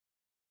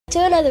To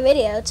another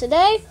video.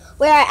 Today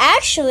we are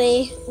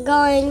actually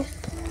going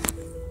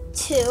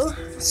to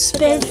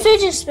spin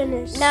fidget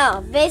spinners.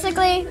 No,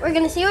 basically we're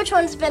gonna see which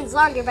one spins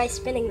longer by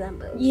spinning them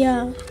both.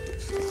 Yeah.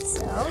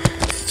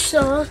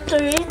 So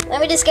 3.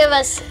 Let me just give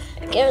us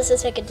a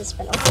second to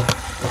spin them.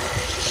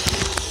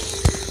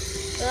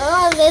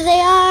 Oh, there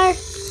they are.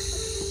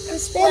 I'm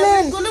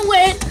spinning. We're gonna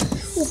win.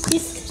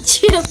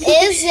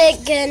 Is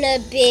it gonna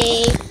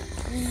be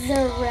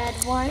the red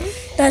one?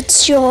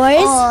 That's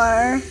yours.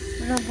 Or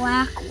the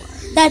black one?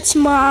 That's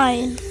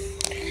mine.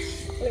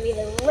 Gonna be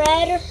the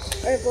red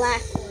or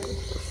black one?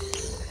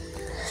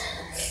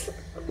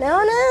 No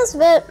one knows,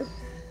 but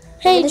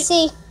Hey, to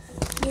see.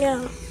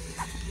 Yeah.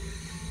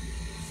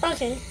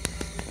 Okay.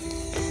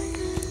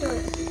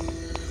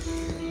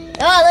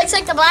 Oh, it looks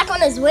like the black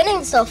one is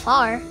winning so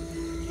far.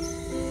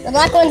 The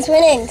black one's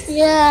winning.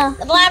 Yeah.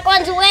 The black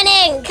one's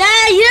winning.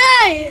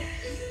 Yay!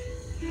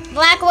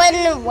 Black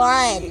one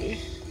won.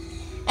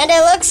 And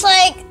it looks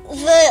like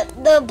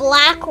the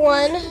black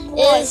one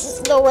is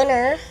the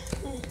winner.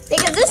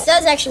 Because this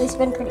does actually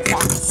spin pretty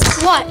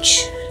fast.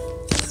 Watch.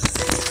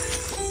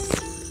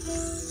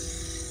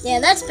 Yeah,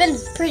 that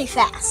spins pretty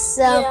fast.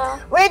 So Yeah.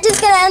 we're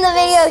just gonna end the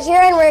video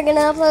here, and we're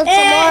gonna upload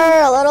some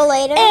more a little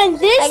later. And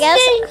I guess.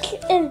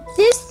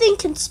 this thing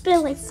can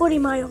spin like 40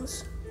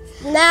 miles.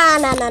 Nah.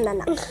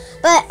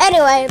 But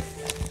anyway,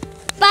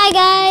 bye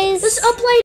guys. Let's upload.